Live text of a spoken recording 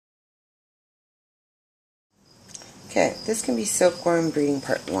Okay, this can be silkworm breeding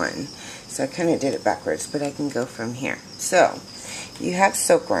part 1. So I kind of did it backwards, but I can go from here. So, you have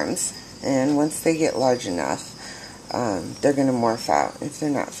silkworms, and once they get large enough, they're going to morph out if they're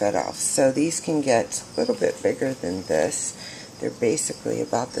not fed off. So these can get a little bit bigger than this. They're basically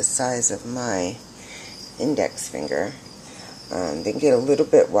about the size of my index finger. They can get a little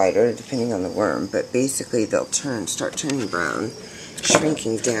bit wider depending on the worm, but basically they'll start turning brown,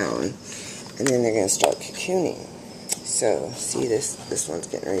 shrinking down, and then they're going to start cocooning. So see this one's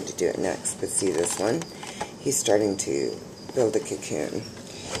getting ready to do it next, but see this one? He's starting to build a cocoon.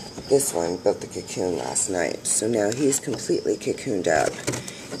 This one built the cocoon last night, so now he's completely cocooned up,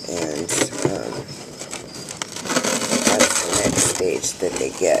 and that's the next stage that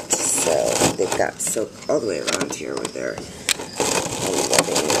they get. So they've got silk all the way around here with their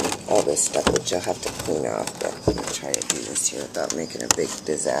webbing and all this stuff that you'll have to clean off, but I'm going to try to do this here without making a big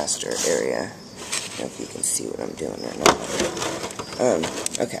disaster area. I don't know if you can see what I'm doing right now.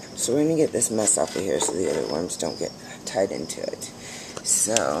 Okay, so we're going to get this mess off of here so the other worms don't get tied into it.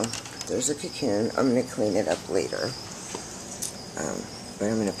 So, there's a cocoon. I'm going to clean it up later. But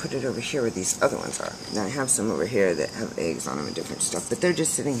I'm going to put it over here where these other ones are. Now I have some over here that have eggs on them and different stuff, but they're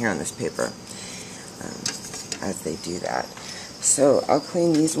just sitting here on this paper as they do that. So I'll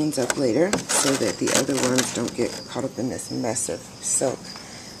clean these ones up later so that the other worms don't get caught up in this mess of silk.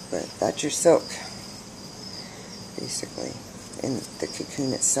 But that's your silk, basically, in the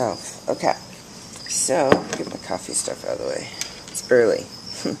cocoon itself. Okay, so get my coffee stuff out of the way. It's early.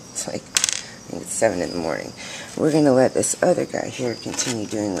 It's like, I think it's 7 in the morning. We're going to let this other guy here continue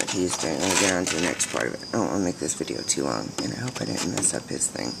doing what he's doing. I'm going to get on to the next part of it. I don't want to make this video too long, and I hope I didn't mess up his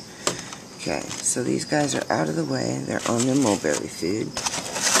thing. Okay, so these guys are out of the way. They're on their mulberry food,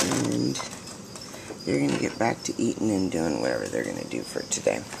 and they're going to get back to eating and doing whatever they're going to do for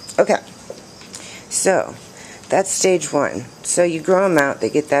today. Okay, so that's stage 1. So you grow them out, they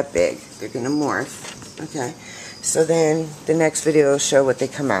get that big. They're going to morph, okay? So then the next video will show what they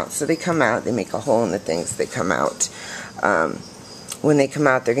come out. So they come out, they make a hole in the things, they come out. When they come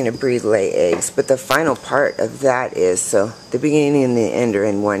out, they're going to breed, lay eggs. But the final part of that is, so the beginning and the end are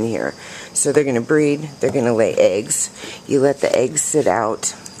in one here. So they're going to breed, they're going to lay eggs. You let the eggs sit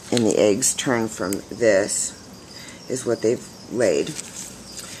out, and the eggs turn from this, is what they've laid.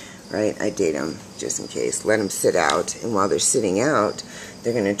 Right? I date them just in case. Let them sit out, and while they're sitting out,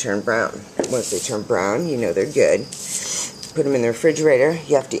 they're going to turn brown. Once they turn brown, you know they're good. Put them in the refrigerator.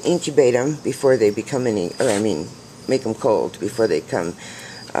 You have to incubate them before they become make them cold before they become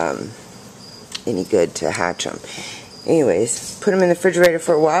any good to hatch them. Anyways, put them in the refrigerator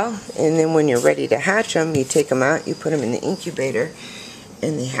for a while, and then when you're ready to hatch them, you take them out, you put them in the incubator,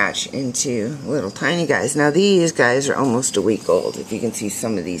 and they hatch into little tiny guys. Now these guys are almost a week old. If you can see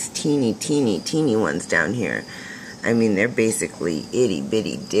some of these teeny ones down here. I mean, they're basically itty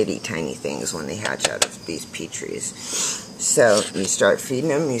bitty ditty tiny things when they hatch out of these petries. So you start feeding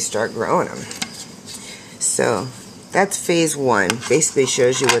them, you start growing them. So that's phase 1. Basically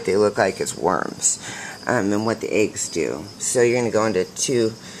shows you what they look like as worms, and what the eggs do. So you're going to go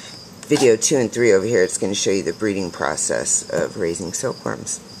into video 2 and 3 over here. It's going to show you the breeding process of raising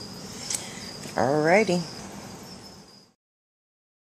silkworms. Alrighty.